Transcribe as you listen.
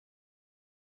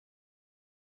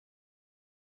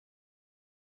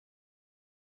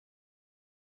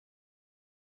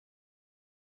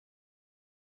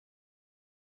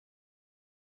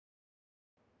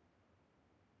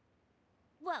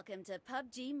Welcome to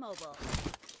PUBG Mobile.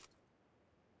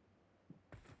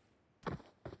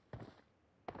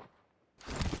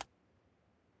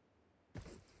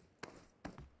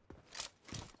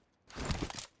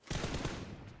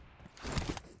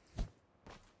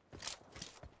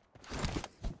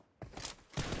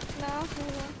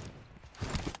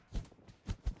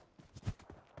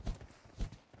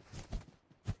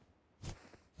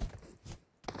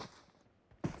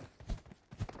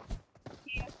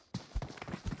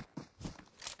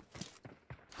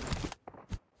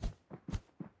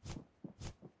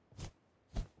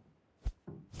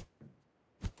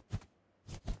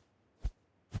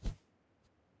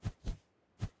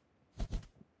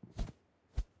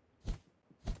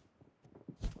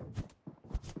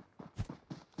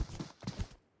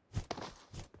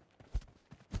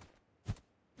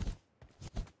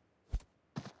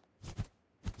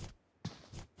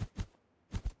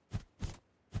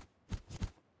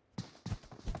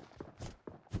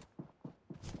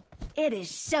 It is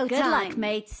showtime. Good luck,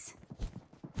 mates.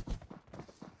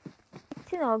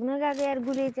 Xin hogna gaga yaar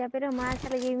gule chapera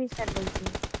maasala game start bhaychi.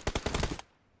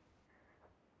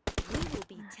 We will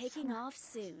be taking off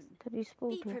soon. Be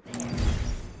prepared.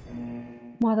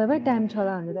 मलाई भाइ time छ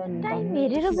होला भनेर नि time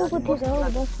हेरेर गएको थियो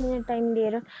 10 minute time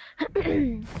लिएर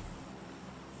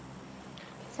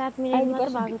 7 मिनेटमा त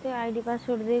भएको थियो आईडी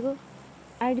पासवर्ड दिएको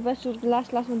आईडी पासवर्ड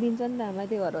लास्टमा दिन्छ नि त हामीलाई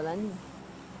त्यो भएर होला नि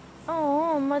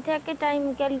म ठ्याक्कै टाइम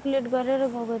क्याल्कुलेट गरेर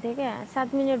गएको थिएँ क्या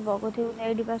 7 मिनेट भएको थियो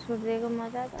आईडी पासवर्ड दिएको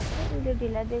मजा आयो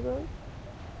ढिला दिएको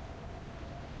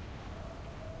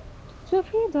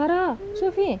सोफी धर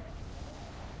सोफी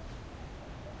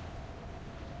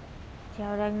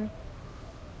झ्याउराग्ने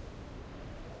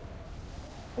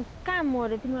कहाँ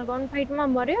मर्यो तिम्रो गन फाइटमा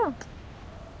मर्यो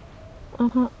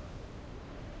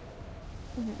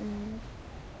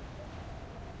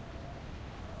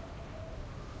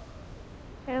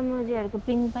मोजीहरुको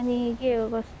पिङ पनि के हो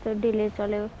कस्तो डिले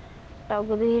चल्यो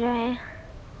टाउको दुइरहे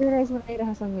राइसमा आइरह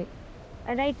सँगै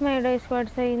राइटमा एउटा स्क्वाड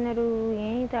छ यिनीहरु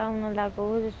यही त आउन लाग्यो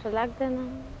जस्तो लाग्दैन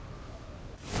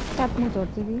साथमा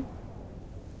झर्छ कि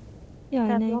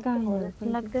यहाँ कहाँ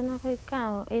लाग्दैन खै कहाँ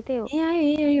हो यतै हो यहाँ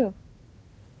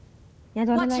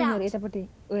झर्न लाइनहरु यतापट्टि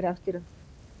ओइ रास्तिर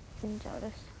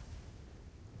चौरस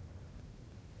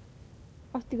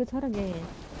अस्तिको छ र गे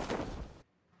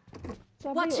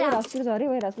सबै ओइ रास्तिर झरे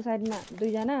ओइ रास्को साइडमा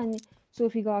दुई जना अनि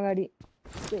सोफीको अगाडि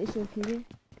त्यो सोफीले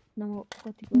नम्बर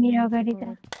कतिको मेरो अगाडि त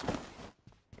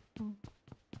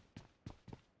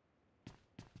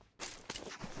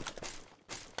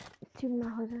चिम्मा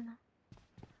खोज्न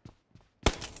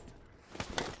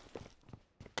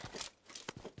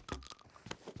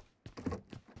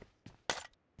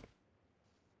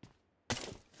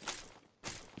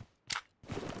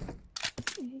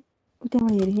उता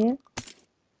हेरे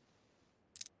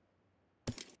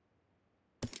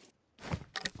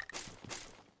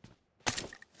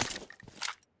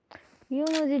यो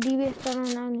मुझे डीबीएस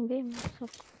चलाउन आउने बे म सब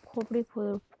खोपडी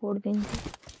फोड दिन्छु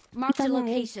Mark the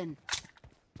location.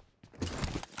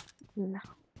 ल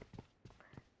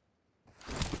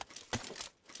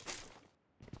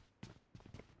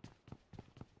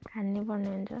खान्ने पर्ने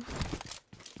हुन्छ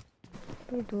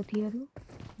त्यो धोतीहरु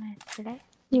माछडा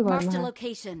Mark the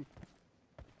location.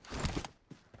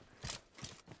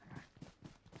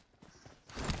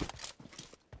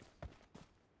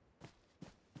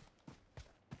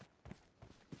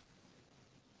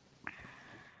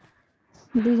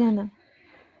 दुईजना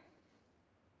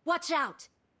Watch out.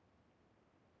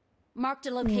 Mark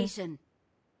the location.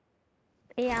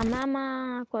 ए आमामा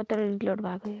कता रिलोड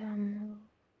भएको यो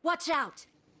Watch out.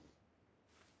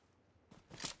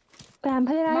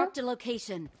 Mark the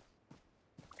location.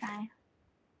 काय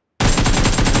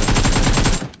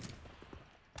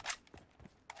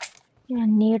यहाँ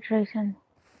नेट रहेछन्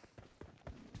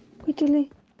पिटले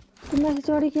तिमीलाई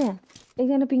चढे के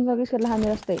एकजना पिङ गरेको छ हान्ने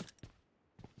जस्तै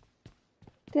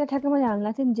त्यो ठ्याक्कै मैले हाल्न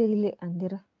लाग्थ्यो नि जेलीले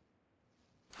हान्दिएर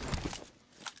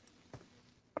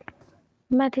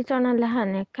माथि चढ्नलाई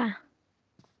हाने कहाँ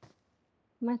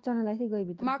माथि चढ्न लाग्थ्यो गइ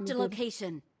भित्र Mark the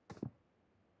location.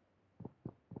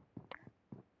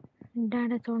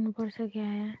 डाँडा चढ्नु पर्छ क्या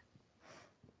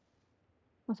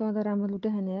मसँग त राम्रो लुटे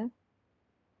खाने यार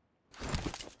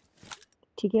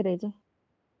ठिकै रहेछ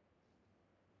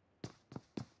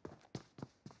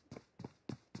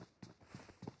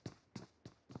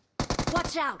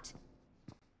Watch out.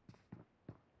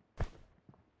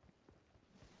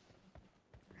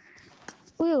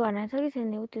 उयो गर्न छ कि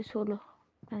छैन उ त्यो सोलो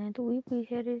भने त उही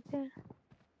पुगिसक्यो रहेछ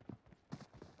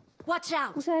Watch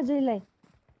out. उसै जेलीलाई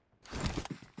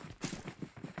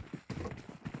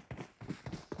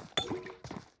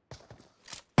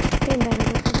पेन्डाले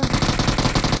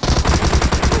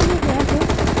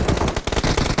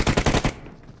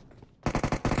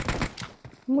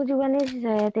मुझे बने से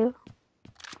आया थे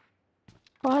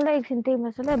पहला एक सिंते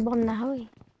मसला बन्ना हो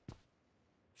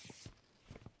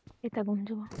यता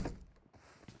घुम्छु म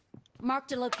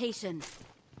Marked a location.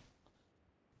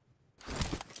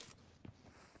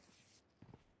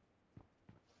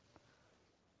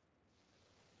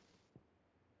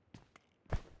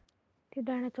 त्यो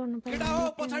डाँडा चढ्नु पर्छ केटा हो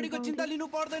पछाडीको चिन्ता लिनु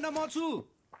पर्दैन म छु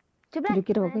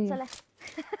झुकेर हो के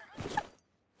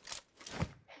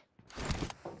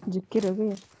झुकेर हो के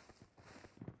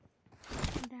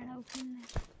डाँडा उफ्रिन्न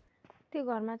त्यो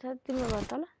घरमा छ तिम्रो घर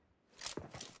तल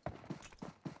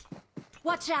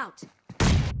Watch out.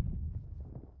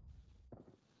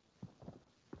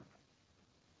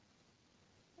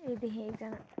 ए देखे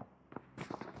एकजना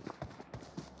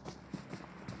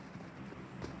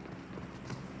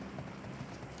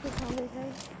के खाँदैछ है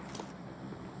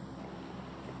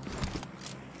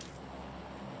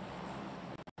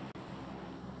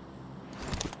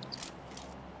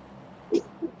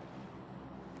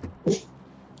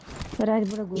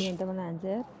रातबाट घुम्यो त मलाई हान्छ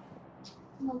यार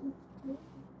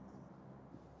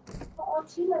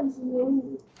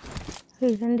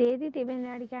एकजना दिए थिए त्यही पनि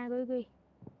गाडी कहाँ गयो कोही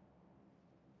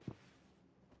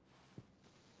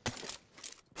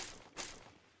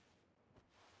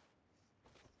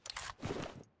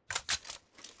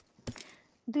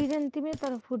दुईजना तिमी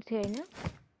तर फुट्थ्यो हैन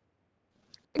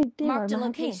Marked a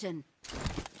location.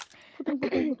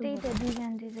 त्यही त दुईजना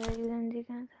थिएछ एकजना चाहिँ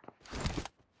कहाँ छ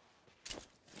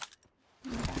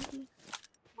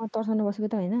म तर्साउनु बसेको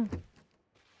त हैन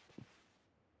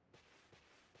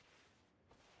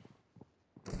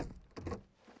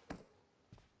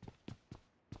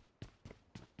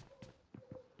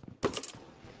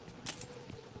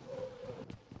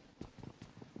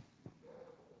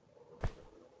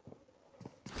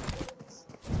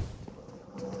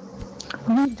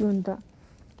जुन त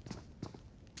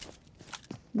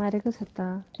मारेको छ त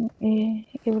ए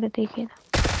एउटा देखेर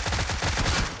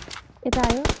यता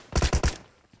आयो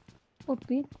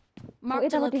ओपी Marked a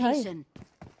यतापट्टि है location.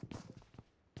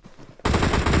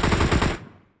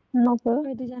 नपो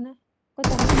खै दुईजना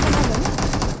कता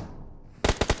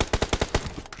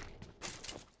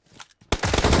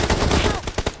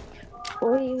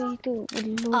ओइ ओइ त्यो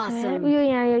लो छ Awesome. उयो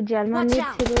यहाँ यो झ्यालमा Watch नेट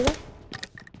out. छिरेर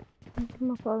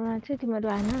म कलमा चाहिँ तिमीहरू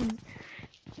आएन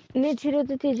नेट छिरो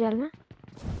त त्यो झ्यालमा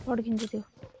अड्किन्छ त्यो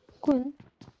कुन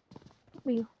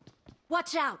उयो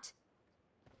Watch out.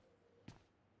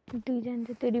 दुईजना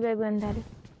चाहिँ त्यो रिभाइभ गर्न थाल्यो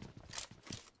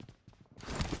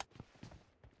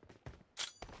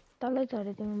तलै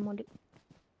झऱ्यो तिम्रो मोडी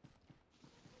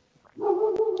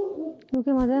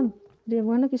ओके मजाम रेप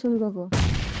गर्न कि सोल गएको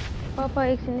पापा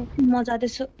एकछिन म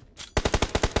जाँदैछु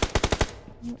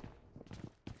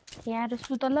यहाँ आएर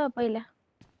सुत ल पहिला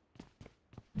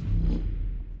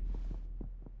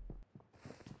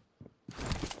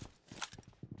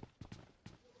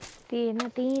त्यही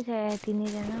त्यहीँ छ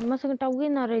तिनैजना मसँग टाउकै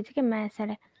नरहेछ क्या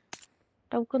माछाडा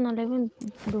टाउको नलाई पनि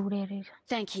दौडे रहेछ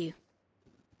Thank you.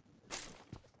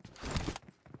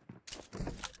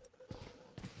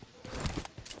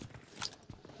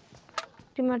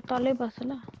 तिमीहरू तलै बस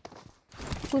ल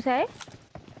पुसा है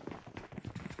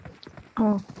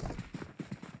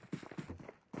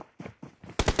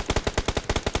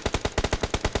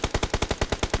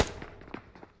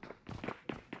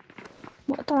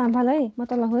म त भाल है म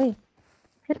तल हो है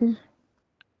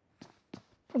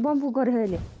बम पुग गरे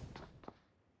अहिले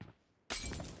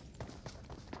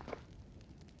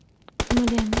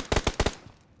मैले हैन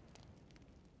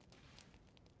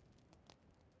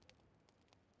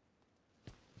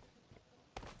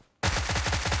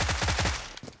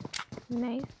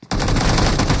नाइस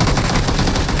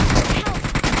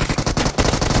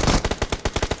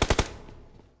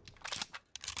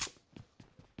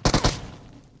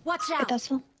Watch यता out.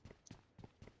 छु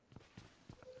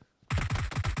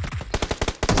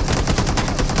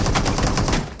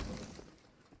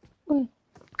ओइ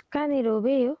कहाँनिर हो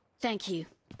बे यो Thank you.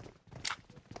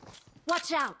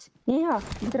 Watch out. यही हो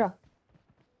भित्र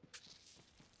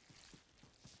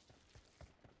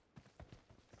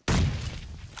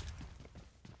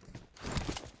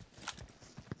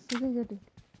एकैचोटि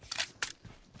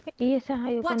यस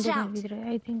यो Watch कन्टेनर out. भित्र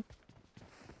आई थिंक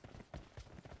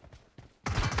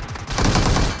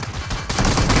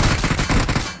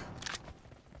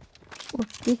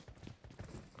ओके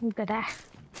गदा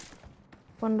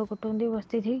पन्डो कोटाउँदै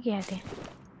बस्दै थियो क्या त्यहाँ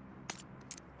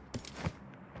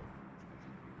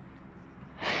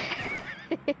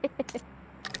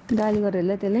गाली गरेर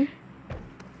ल त्यसले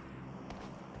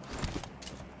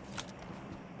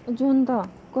जुन त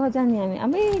कहाँ जाने हामी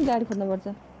आमै गाडी खोज्नुपर्छ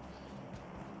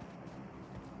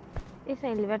यसै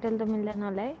हेलिब्याटल त मिल्दैन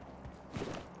होला है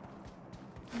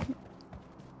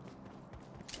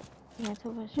यहाँ छ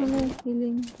बस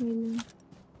हिलिङ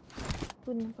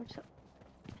कुद्नु पर्छ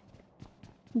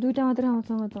दुईटा मात्र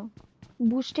आउँछ म त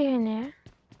बुस्टै हैन यार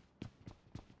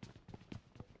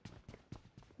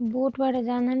बोटबाट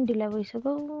जान नि ढिला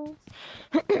भइसक्यो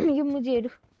यो मुजीहरु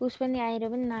उस पनि आएर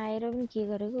पनि नआएर पनि के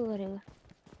गरेको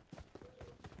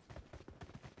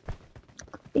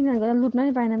यिनीहरुको लुट्न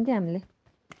नि पाएनौं के हामीले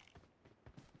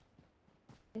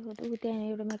देखो त त्यहाँ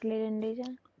एउटा मैक्लेरन रहेछ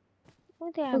ओ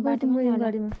त्यहाँ गयो बाटोमा नि तिम्रो होला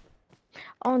गाडीमा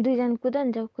दुई जना कुद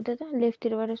नि जाऊ कुद त लेफ्ट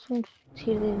तिरबाट सुन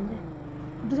छिर्दै हुन्छ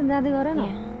दुईजना जाँदै गर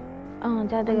न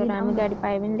जाँदै गर हामी गाडी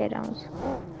पाए पनि लिएर आउँछ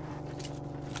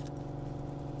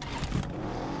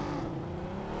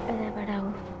यताबाट आऊ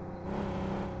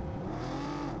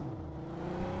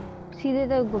सिधै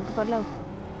त घुट्नु पर्ला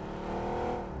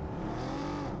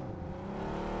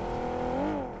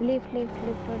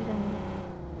लेफ्टबाट जानु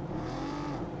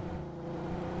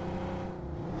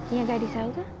यहाँ गाडी छ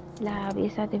आउँछ ला अब यो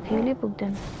साथै फ्युलै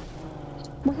पुग्दैन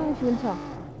मसँग फ्युल छ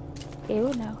ए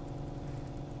हो ला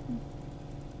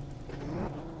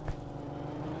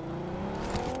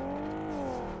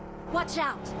Watch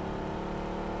out!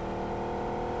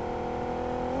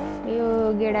 यो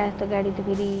गेडा जस्तो गाडी त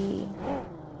फेरि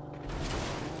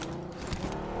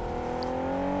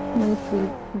मैले फ्युल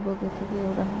बोकेको थिएँ कि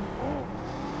एउटा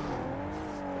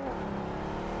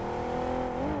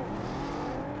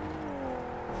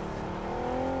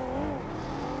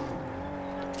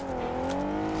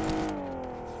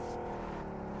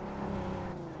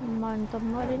मन त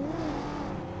मरेन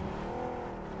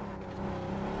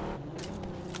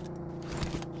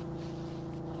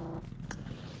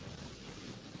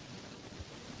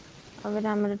अब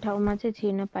राम्रो ठाउँमा चाहिँ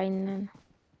छिर्न पाइन्न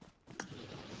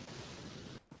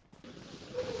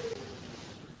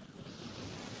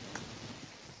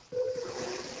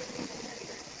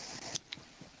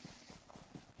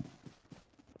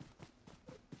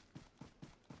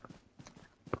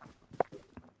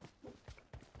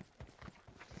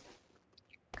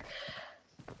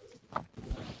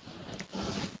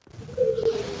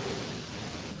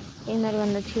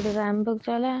यिनीहरूभन्दा छिटो त हामी पुग्छ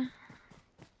होला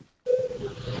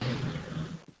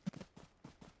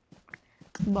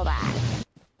बाबा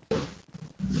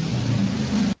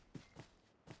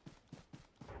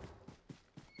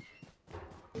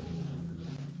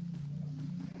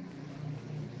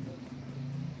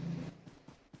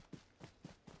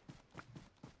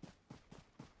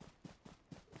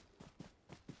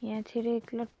यहाँ छिटो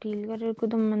एकलट ढिल गरेर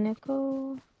कुदौँ भनेको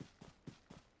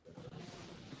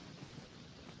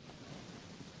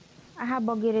आहा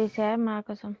बगी रहेछ यार मा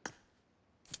कसम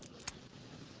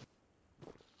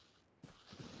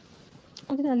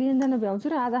अझै लिन जान भ्याउँछु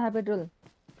र आधा पेट्रोल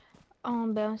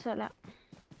भ्याउँछ होला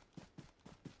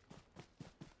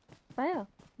पायो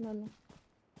ल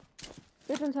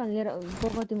पेट्रोल छ भने लिएर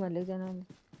बोक तिमीहरूले एकजना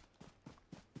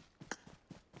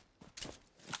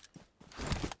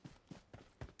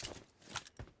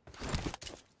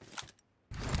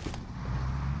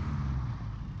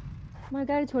मैले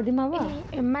गाडी छोडिदिउँ अब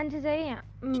मान्छे चाहिँ यहाँ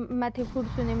माथि फुट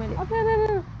सुने मैले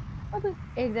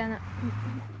एकजना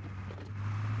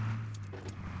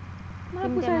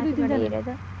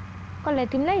कसलाई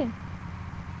तिमीलाई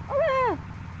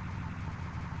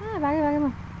भागे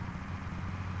म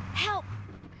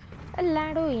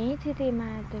लाडो यहीँ थियो त्यही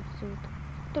मार्दैछु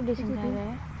कस्तो डिसेन्ट आएर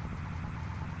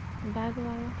भागो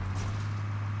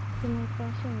तिम्रो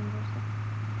क्रसै हुनुपर्छ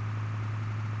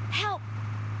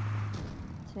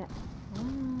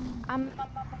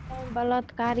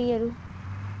बलात्कारीहरू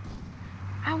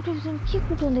आउट अफ जोन के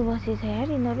कुटाउँदै बसेछ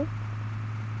यार यिनीहरू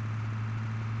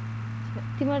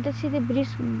तिमीहरू त सिधै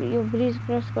ब्रिज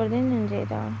क्रस गर्दैन हुन्छ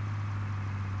यता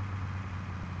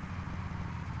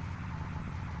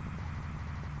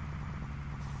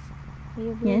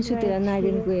यहाँ सुतेर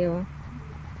नागिन गयो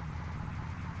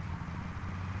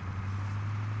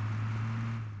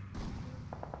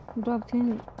ड्रप थियो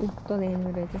नि तल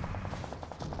हेर्नु रहेछ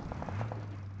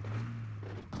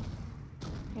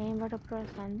यहीँबाट क्रस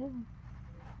हान्छु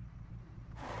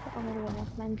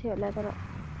अगाडिबाट मान्छे होला तर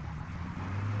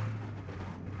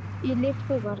यो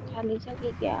लेफ्टको घर खाली छ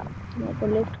कि क्या तिमीहरूको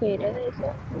लेफ्टको हेरेर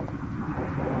यसो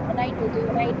राइट हो त्यो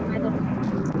राइटमा त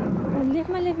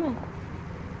लेफ्टमा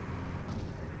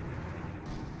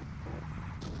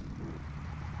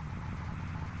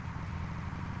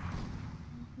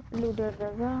लुडर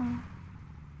रहेछ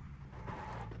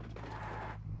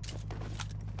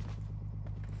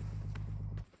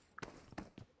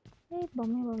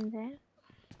बमै बम्छ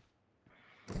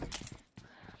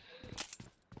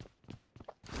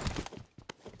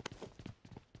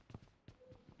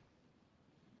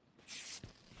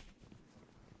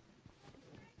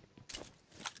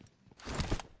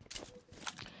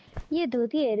यो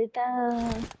धोतीहरु त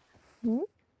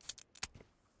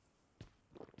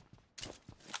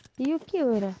यो के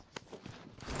हो र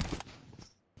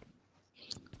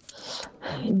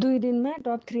 2 दिनमा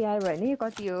टप 3 आयो भने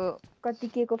कति हो कति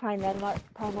के को फाइनल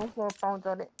पाउँछ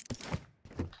रे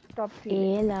टप 3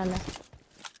 ए ल ल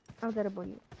आउँछ रे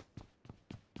बोली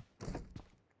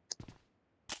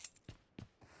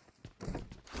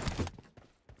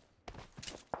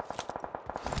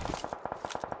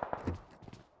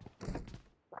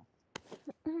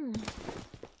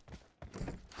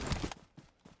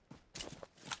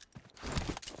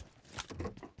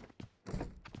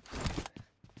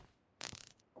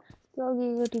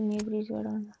अघिको टिम ब्रिजबाट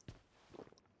आउँछ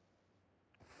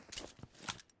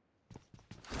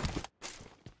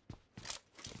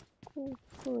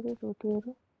को रे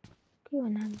धोतीहरु के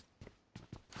भन्न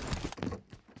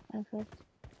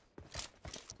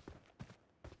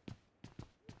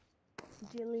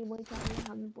जेलले मैले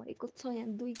हामी भएको छ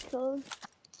यहाँ 2 खेल